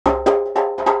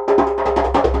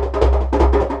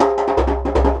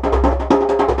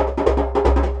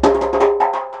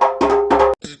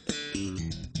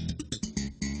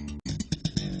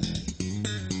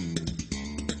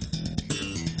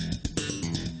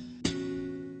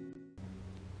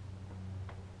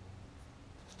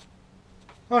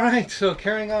Alright, so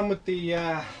carrying on with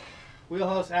the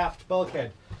wheelhouse aft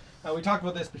bulkhead. We talked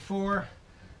about this before.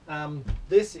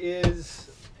 This is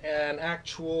an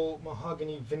actual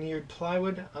mahogany veneered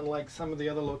plywood, unlike some of the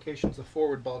other locations, the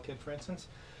forward bulkhead for instance.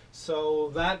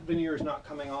 So that veneer is not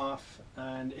coming off,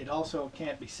 and it also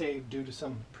can't be saved due to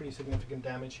some pretty significant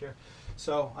damage here.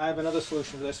 So I have another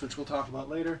solution to this, which we'll talk about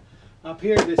later. Up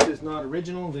here, this is not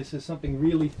original. This is something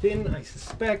really thin. I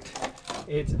suspect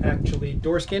it's actually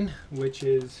door skin, which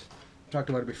is, I talked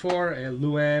about it before, a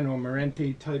Luan or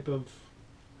Marente type of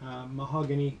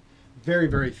mahogany, very,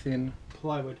 very thin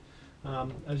plywood.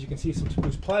 As you can see, some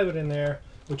spruce plywood in there,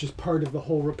 which is part of the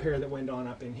whole repair that went on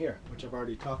up in here, which I've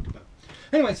already talked about.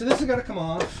 Anyway, so this has got to come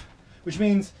off, which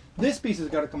means this piece has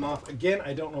got to come off. Again,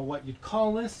 I don't know what you'd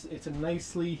call this. It's a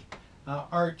nicely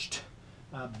arched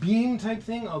beam type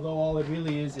thing, although all it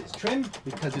really is trim,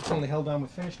 because it's only held on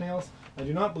with finish nails. I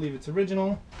do not believe it's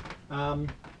original,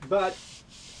 but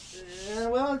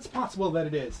well, it's possible that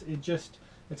it is.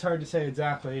 It's hard to say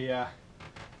exactly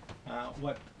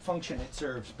what function it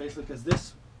serves, basically, because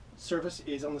this surface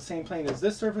is on the same plane as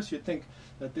this surface. You'd think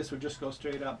that this would just go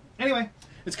straight up. Anyway,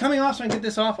 it's coming off, so I can get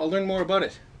this off. I'll learn more about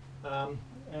it,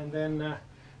 and then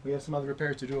we have some other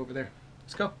repairs to do over there.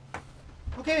 Let's go.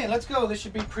 Okay, let's go. This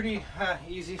should be pretty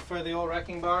easy for the old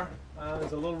wrecking bar.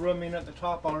 There's a little room in at the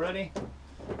top already.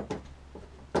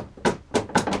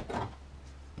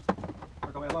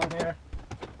 Work our way along here.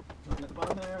 Looking at the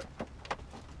bottom there.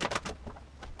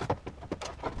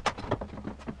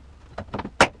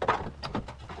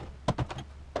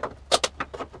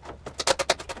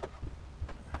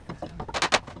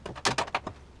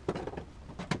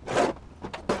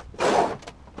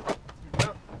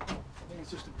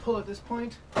 Just to pull at this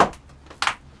point.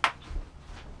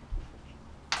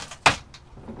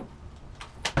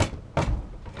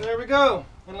 There we go.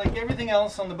 And like everything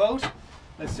else on the boat,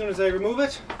 as soon as I remove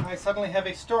it, I suddenly have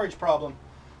a storage problem.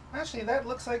 Actually, that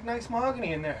looks like nice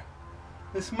mahogany in there.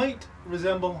 This might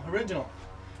resemble original.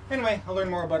 Anyway, I'll learn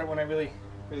more about it when I really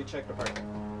check it apart.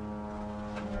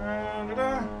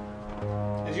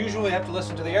 As usual, we have to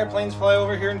listen to the airplanes fly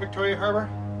over here in Victoria Harbour.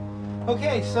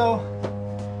 Okay, so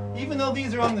even though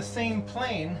these are on the same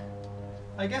plane,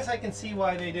 I guess I can see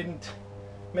why they didn't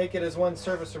make it as one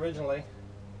surface originally.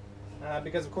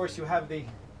 Because of course you have the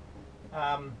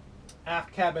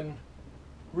aft cabin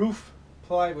roof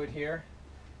plywood here,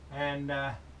 and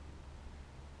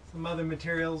some other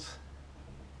materials.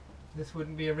 This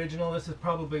wouldn't be original. This is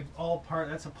probably all part,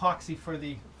 that's epoxy for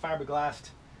the fiberglass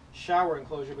shower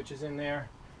enclosure, which is in there.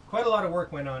 Quite a lot of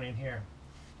work went on in here.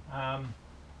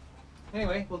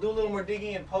 Anyway, we'll do a little more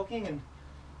digging and poking and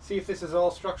see if this is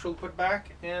all structural put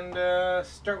back, and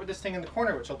start with this thing in the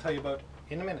corner, which I'll tell you about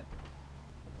in a minute.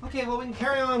 Okay, well, we can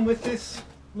carry on with this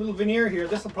little veneer here.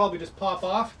 This will probably just pop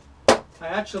off. I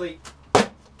actually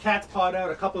cat's pawed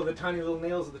out a couple of the tiny little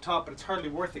nails at the top, but it's hardly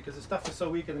worth it because the stuff is so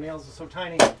weak and the nails are so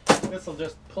tiny. This will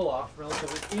just pull off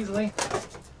relatively easily.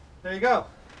 There you go.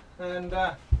 And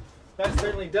that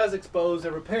certainly does expose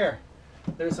a repair.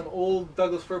 There's some old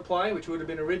Douglas fir ply, which would have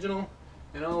been original,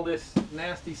 and all this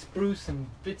nasty spruce and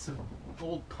bits of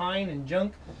old pine and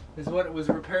junk is what it was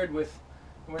repaired with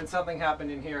when something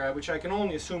happened in here, which I can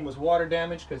only assume was water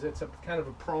damage, because it's a kind of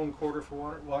a prone quarter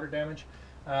for water damage.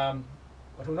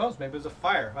 But who knows, maybe it was a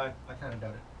fire. I kind of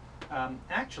doubt it.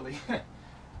 Actually,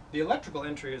 the electrical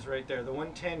entry is right there, the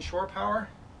 110 shore power.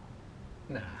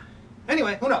 Nah.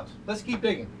 Anyway, who knows? Let's keep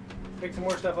digging. Take some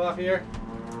more stuff off here.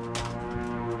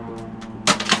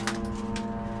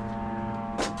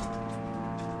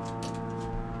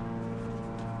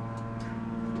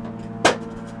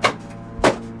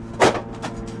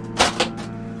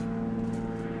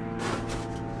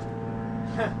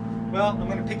 Well, I'm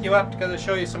going to pick you up because I'll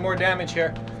show you some more damage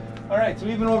here. Alright, so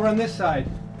even over on this side,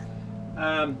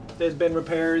 there's been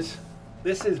repairs.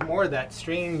 This is more that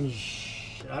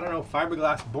strange, I don't know,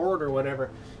 fiberglass board or whatever.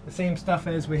 The same stuff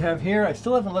as we have here. I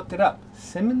still haven't looked it up.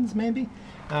 Simmons, maybe?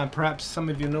 Perhaps some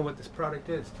of you know what this product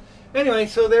is. Anyway,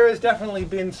 so there has definitely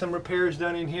been some repairs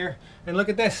done in here. And look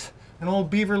at this, an old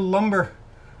Beaver lumber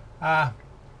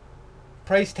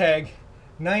price tag.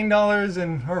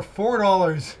 $9 or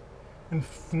 $4. And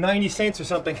 90 cents or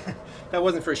something. That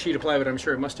wasn't for a sheet of plywood, I'm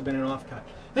sure. It must have been an offcut.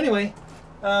 Anyway,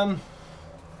 I'll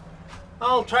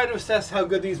try to assess how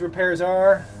good these repairs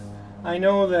are. I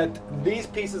know that these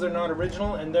pieces are not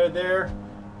original, and they're there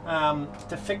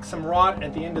to fix some rot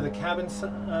at the end of the cabin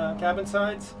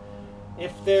sides.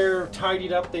 If they're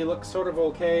tidied up, they look sort of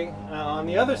okay. On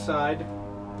the other side,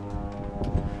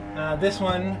 this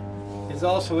one is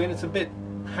also in. It's a bit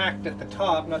hacked at the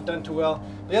top, not done too well.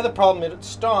 The other problem is it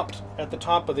stopped at the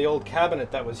top of the old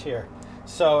cabinet that was here.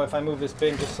 So if I move this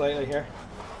bin just slightly here,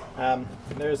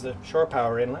 there's the shore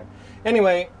power inlet.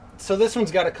 Anyway, so this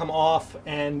one's got to come off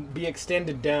and be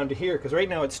extended down to here, because right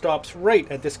now it stops right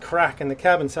at this crack in the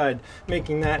cabin side,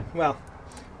 making that, well,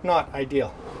 not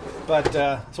ideal. But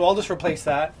so I'll just replace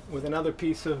that with another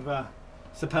piece of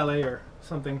sapele or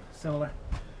something similar.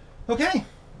 Okay,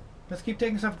 let's keep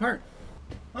taking stuff apart.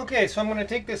 Okay, so I'm going to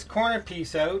take this corner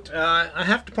piece out. I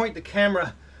have to point the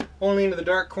camera only into the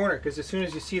dark corner, because as soon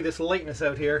as you see this lightness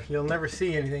out here, you'll never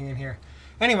see anything in here.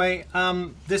 Anyway,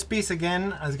 this piece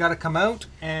again has got to come out,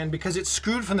 and because it's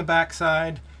screwed from the back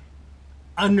side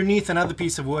underneath another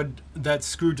piece of wood that's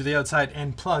screwed to the outside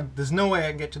and plugged, there's no way I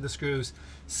can get to the screws.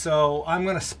 So I'm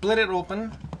going to split it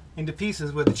open into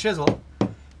pieces with a chisel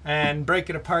and break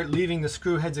it apart, leaving the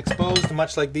screw heads exposed,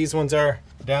 much like these ones are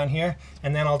down here.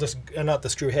 And then I'll just, not the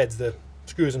screw heads, the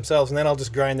screws themselves, and then I'll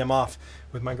just grind them off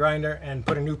with my grinder and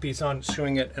put a new piece on,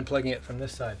 screwing it and plugging it from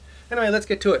this side. Anyway, let's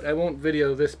get to it. I won't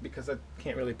video this because I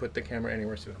can't really put the camera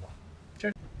anywhere suitable.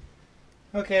 Sure.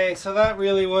 Okay, so that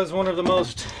really was one of the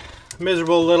most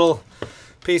miserable little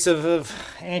piece of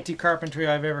anti-carpentry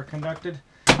I've ever conducted.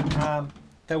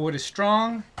 That wood is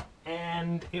strong,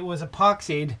 and it was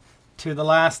epoxied to the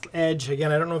last edge.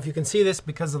 Again, I don't know if you can see this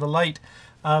because of the light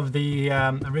of the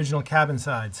original cabin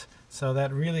sides. So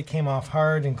that really came off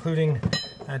hard, including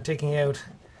taking out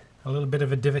a little bit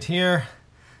of a divot here,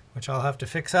 which I'll have to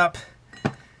fix up.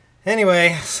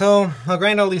 Anyway, so I'll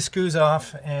grind all these screws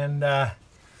off and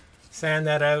sand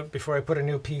that out before I put a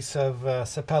new piece of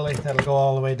sapele that'll go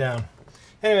all the way down.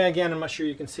 Anyway, again, I'm not sure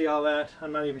you can see all that.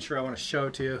 I'm not even sure I want to show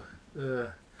it to you.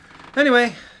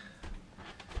 Anyway,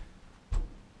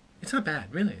 it's not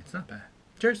bad, really. It's not bad.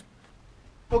 Cheers.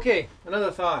 Okay, another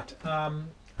thought.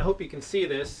 I hope you can see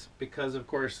this because, of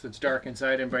course, it's dark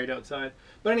inside and bright outside.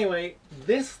 But anyway,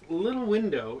 this little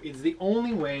window is the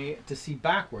only way to see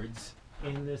backwards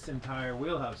in this entire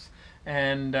wheelhouse.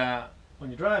 And when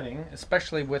you're driving,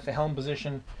 especially with the helm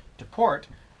position to port,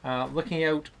 looking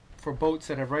out for boats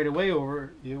that have right of way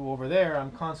over you over there,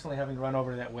 I'm constantly having to run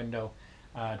over to that window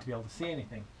to be able to see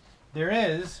anything. There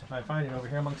is, if I find it over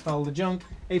here amongst all the junk,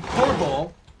 a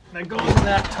porthole that goes in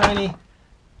that tiny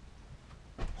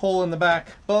hole in the back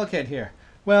bulkhead here.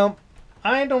 Well,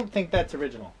 I don't think that's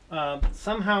original.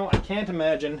 Somehow I can't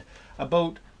imagine a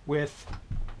boat with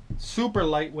super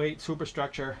lightweight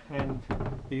superstructure and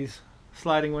these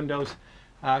sliding windows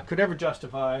could ever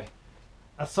justify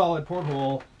a solid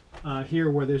porthole here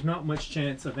where there's not much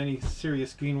chance of any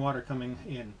serious green water coming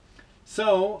in.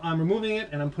 So I'm removing it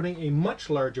and I'm putting a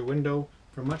much larger window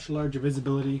for much larger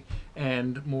visibility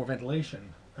and more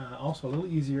ventilation. Also a little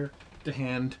easier to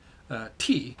hand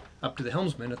tea up to the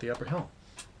helmsman at the upper helm,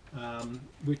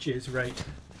 which is right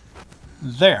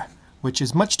there, which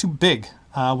is much too big.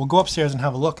 We'll go upstairs and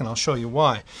have a look and I'll show you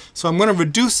why. So I'm going to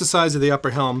reduce the size of the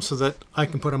upper helm so that I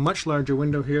can put a much larger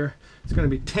window here. It's going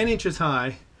to be 10 inches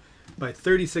high by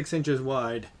 36 inches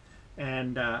wide,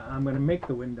 and I'm going to make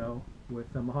the window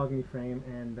with a mahogany frame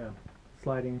and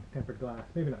sliding tempered glass.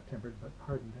 Maybe not tempered, but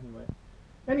hardened anyway.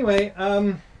 Anyway,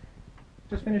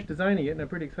 just finished designing it and I'm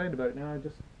pretty excited about it now. I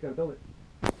just got to build it.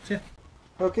 So, yeah.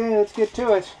 Okay, let's get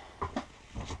to it.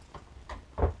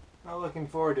 I'm looking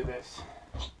forward to this.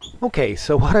 Okay,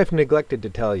 so what I've neglected to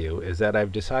tell you is that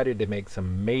I've decided to make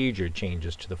some major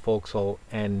changes to the forecastle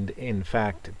and, in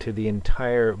fact, to the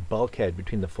entire bulkhead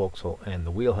between the forecastle and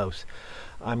the wheelhouse.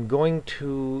 I'm going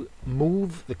to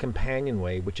move the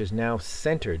companionway, which is now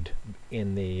centered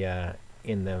in the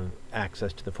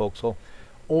access to the forecastle,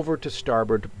 over to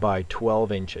starboard by 12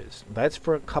 inches. That's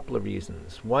for a couple of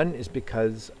reasons. One is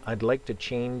because I'd like to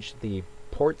change the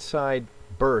port side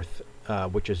berth,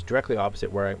 which is directly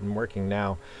opposite where I'm working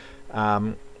now,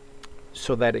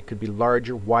 so that it could be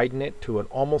larger, widen it to an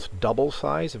almost double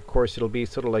size. Of course, it'll be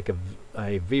sort of like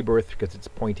a V berth because it's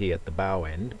pointy at the bow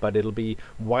end, but it'll be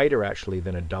wider actually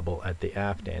than a double at the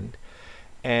aft end.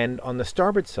 And on the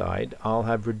starboard side, I'll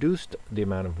have reduced the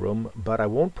amount of room, but I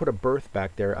won't put a berth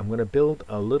back there. I'm going to build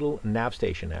a little nav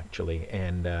station actually,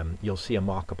 and you'll see a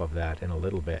mock-up of that in a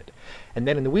little bit. And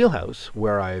then in the wheelhouse,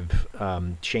 where I've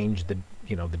changed the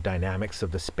the dynamics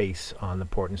of the space on the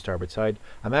port and starboard side,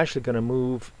 I'm actually going to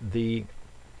move the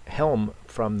helm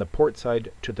from the port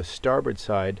side to the starboard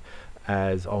side,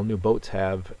 as all new boats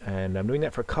have, and I'm doing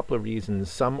that for a couple of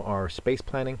reasons. Some are space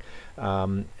planning,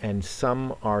 and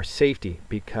some are safety,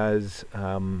 because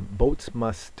boats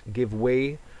must give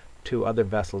way to other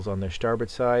vessels on their starboard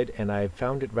side, and I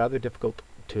found it rather difficult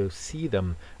to see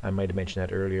them. I might have mentioned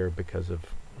that earlier because of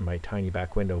my tiny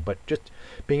back window, but just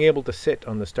being able to sit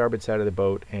on the starboard side of the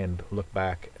boat and look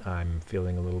back, I'm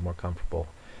feeling a little more comfortable.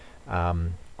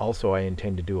 Also, I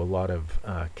intend to do a lot of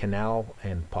canal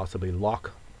and possibly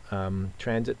lock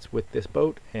transits with this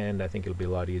boat, and I think it'll be a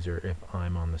lot easier if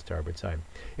I'm on the starboard side.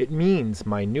 It means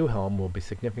my new helm will be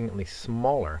significantly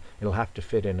smaller. It'll have to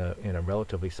fit in a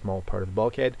relatively small part of the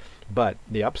bulkhead, but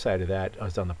the upside of that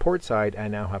is on the port side I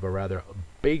now have a rather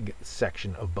big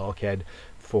section of bulkhead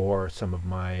for some of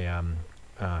my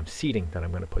seating that I'm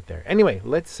going to put there. Anyway,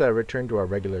 let's return to our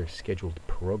regular scheduled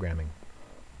programming.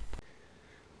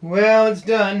 Well, it's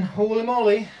done. Holy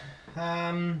moly.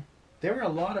 There were a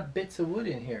lot of bits of wood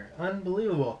in here.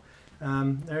 Unbelievable.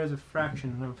 There's a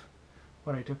fraction of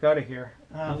what I took out of here.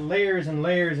 Layers and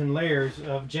layers and layers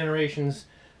of generations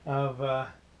of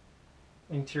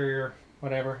interior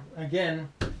whatever. Again,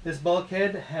 this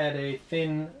bulkhead had a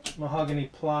thin mahogany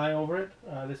ply over it.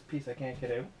 This piece I can't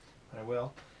get out, but I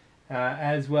will.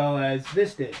 As well as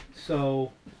this did.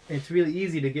 So it's really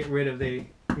easy to get rid of the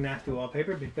nasty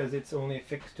wallpaper because it's only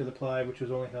affixed to the ply, which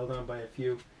was only held on by a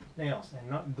few nails and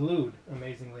not glued,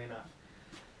 amazingly enough.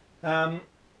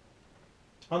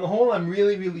 On the whole, I'm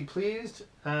really pleased.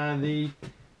 The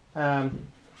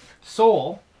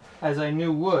sole, as I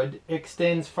knew would,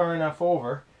 extends far enough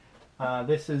over.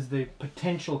 This is the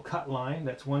potential cut line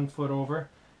that's 1 foot over,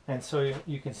 and so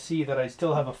you can see that I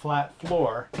still have a flat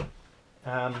floor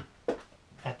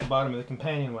at the bottom of the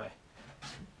companionway.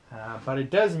 But it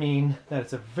does mean that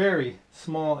it's a very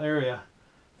small area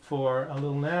for a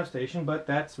little nav station, but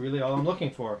that's really all I'm looking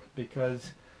for,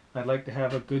 because I'd like to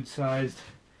have a good sized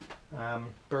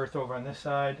berth over on this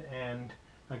side, and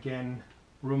again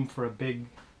room for a big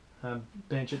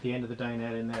bench at the end of the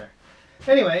dinette in there.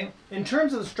 Anyway, in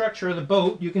terms of the structure of the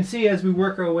boat, you can see as we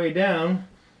work our way down,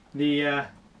 the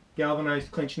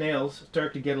galvanized clinch nails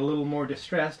start to get a little more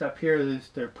distressed. Up here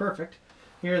they're perfect.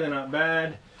 Here they're not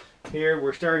bad. Here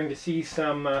we're starting to see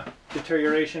some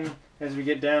deterioration as we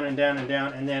get down and down and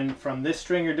down, and then from this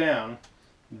stringer down,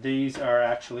 these are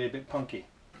actually a bit punky.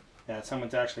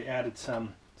 Someone's actually added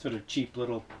some sort of cheap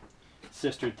little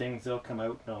sistered things. They'll come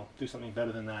out and they'll do something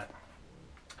better than that.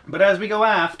 But as we go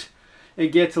aft, it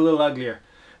gets a little uglier.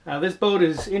 This boat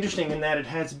is interesting in that it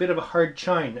has a bit of a hard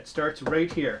chine that starts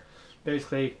right here.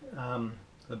 Basically,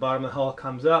 the bottom of the hull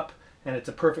comes up, and it's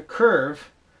a perfect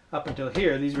curve up until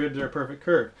here. These ribs are a perfect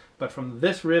curve. But from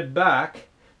this rib back,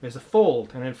 there's a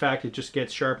fold, and in fact it just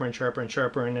gets sharper and sharper and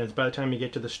sharper, and as by the time you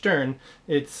get to the stern,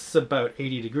 it's about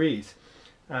 80 degrees.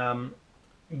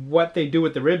 What they do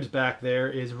with the ribs back there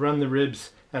is run the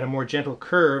ribs at a more gentle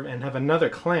curve and have another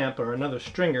clamp or another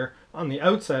stringer on the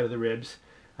outside of the ribs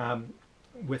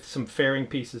with some fairing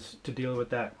pieces to deal with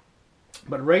that.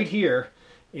 But right here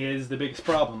is the biggest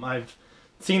problem. I've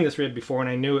seen this rib before and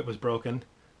I knew it was broken,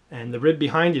 and the rib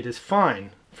behind it is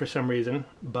fine for some reason,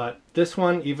 but this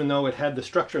one, even though it had the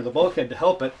structure of the bulkhead to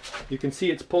help it, you can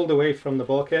see it's pulled away from the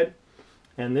bulkhead,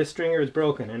 and this stringer is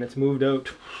broken and it's moved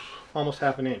out almost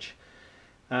half an inch.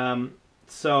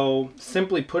 So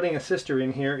simply putting a sister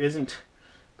in here isn't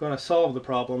going to solve the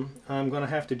problem. I'm going to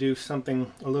have to do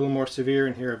something a little more severe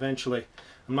in here eventually.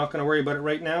 I'm not going to worry about it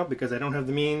right now because I don't have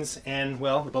the means, and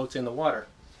well, the boat's in the water.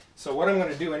 So what I'm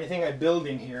going to do, anything I build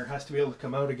in here has to be able to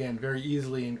come out again very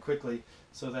easily and quickly,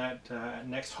 so that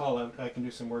next haul out I can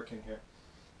do some work in here.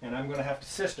 And I'm going to have to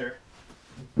sister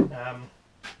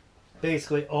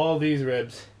basically all these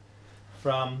ribs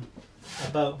from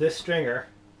about this stringer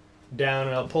down,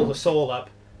 and I'll pull the sole up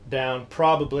down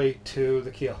probably to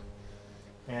the keel.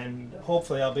 And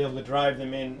hopefully I'll be able to drive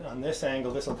them in on this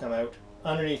angle. This will come out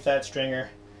underneath that stringer,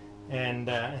 and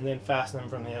then fasten them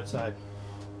from the outside.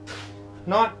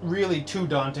 Not really too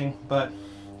daunting, but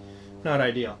not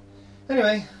ideal.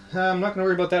 Anyway, I'm not going to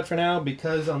worry about that for now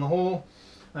because on the whole,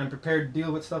 I'm prepared to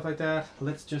deal with stuff like that.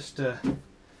 Let's just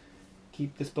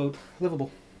keep this boat livable.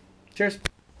 Cheers.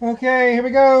 Okay, here we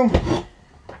go.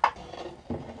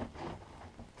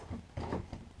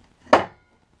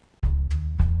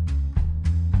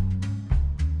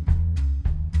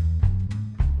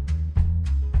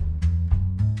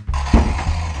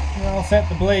 I'll set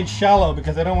the blade shallow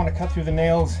because I don't want to cut through the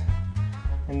nails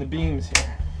and the beams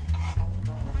here.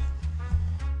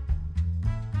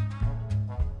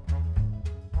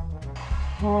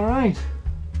 Alright,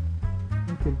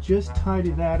 I could just tidy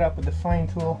that up with the fine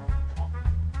tool,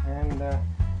 and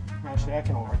actually I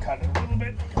can overcut it a little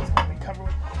bit because I'm going to cover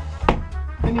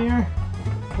it in here.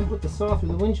 I'll put the saw through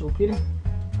the windshield, Peter.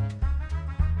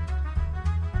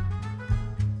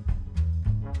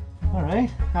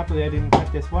 Alright, happily I didn't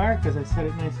cut this wire because I set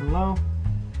it nice and low.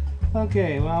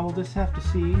 Okay, well we'll just have to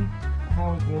see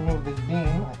how we can remove this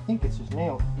beam. I think it's just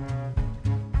nailed.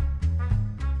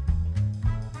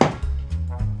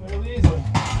 Fairly easily.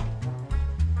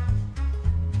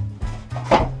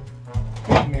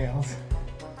 Good nails.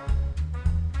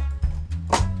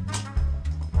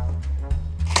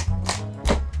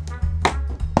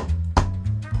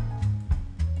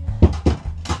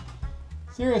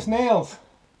 Serious nails.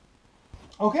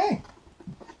 Okay.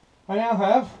 I now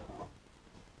have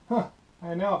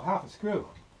half a screw.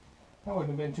 That wouldn't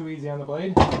have been too easy on the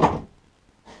blade. I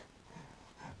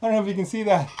don't know if you can see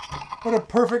that. What a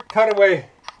perfect cutaway.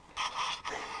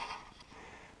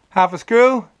 Half a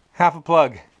screw, half a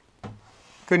plug.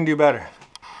 Couldn't do better.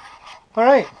 All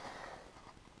right.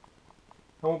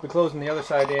 I won't be closing the other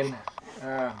side in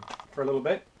for a little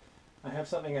bit. I have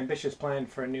something ambitious planned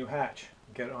for a new hatch.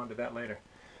 I'll get onto that later.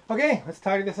 Okay, let's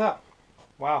tidy this up.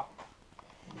 Wow.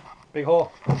 Big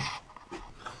hole.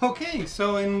 Okay,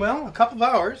 so in, well, a couple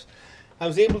of hours, I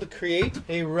was able to create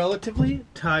a relatively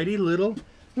tidy little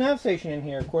nav station in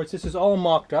here. Of course, this is all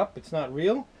mocked up. It's not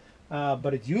real,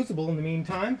 but it's usable in the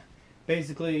meantime.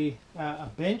 Basically, a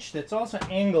bench that's also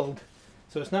angled,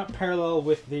 so it's not parallel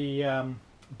with the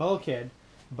bulkhead,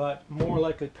 but more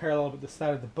likely parallel with the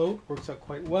side of the boat. Works out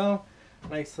quite well.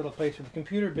 Nice little place for the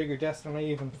computer, bigger desk than I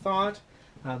even thought.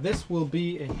 This will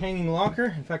be a hanging locker.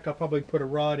 In fact, I'll probably put a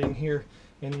rod in here,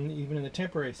 even in the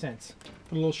temporary sense.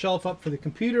 Put a little shelf up for the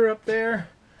computer up there.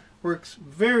 Works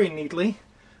very neatly.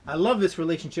 I love this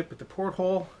relationship with the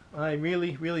porthole. I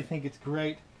really, really think it's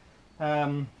great.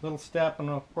 Little step, and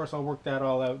of course I'll work that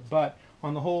all out. But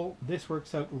on the whole, this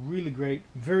works out really great.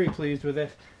 Very pleased with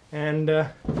it. And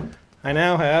I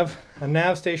now have a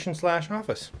nav station /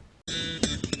 office.